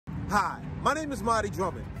Hi, my name is Marty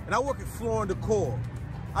Drummond, and I work at Floor & Decor.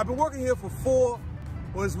 I've been working here for 4,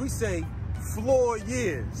 or as we say, floor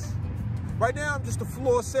years. Right now, I'm just a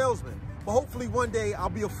floor salesman, but hopefully one day I'll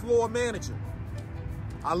be a floor manager.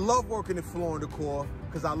 I love working at Floor & Decor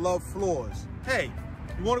because I love floors. Hey,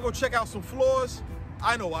 you want to go check out some floors?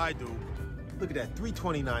 I know I do. Look at that,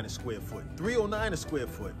 $329 a square foot, $309 a square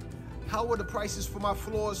foot. How are the prices for my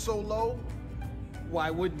floors so low? Why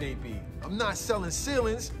wouldn't they be? I'm not selling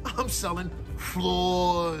ceilings, I'm selling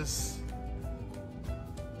floors.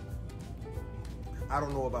 I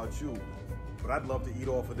don't know about you, but I'd love to eat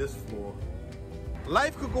off of this floor.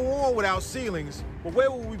 Life could go on without ceilings, but where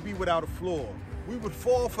would we be without a floor? We would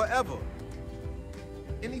fall forever.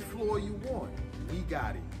 Any floor you want, we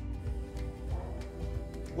got it.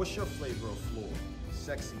 What's your flavor of floor?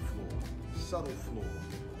 Sexy floor, subtle floor.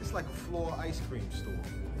 It's like a floor ice cream store.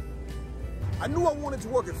 I knew I wanted to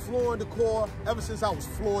work at Floor & Decor ever since I was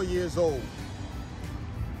 4 years old.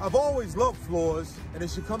 I've always loved floors, and it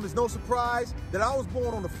should come as no surprise that I was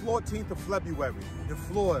born on the 14th of February in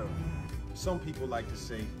Florida. Some people like to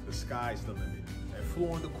say the sky's the limit. At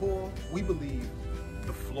Floor & Decor, we believe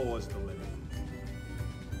the floor is the limit.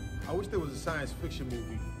 I wish there was a science fiction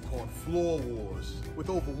movie called Floor Wars. With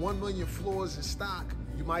over 1 million floors in stock,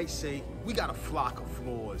 you might say, we got a flock of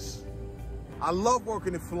floors. I love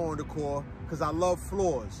working at Floor & Decor because I love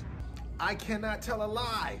floors. I cannot tell a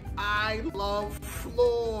lie. I love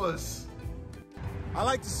floors. I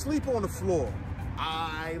like to sleep on the floor.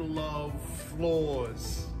 I love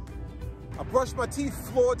floors. I brush my teeth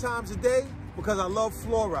 4 times a day because I love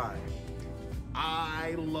fluoride.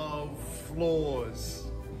 I love floors.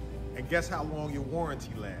 And guess how long your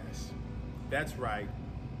warranty lasts? That's right,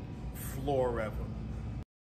 forever.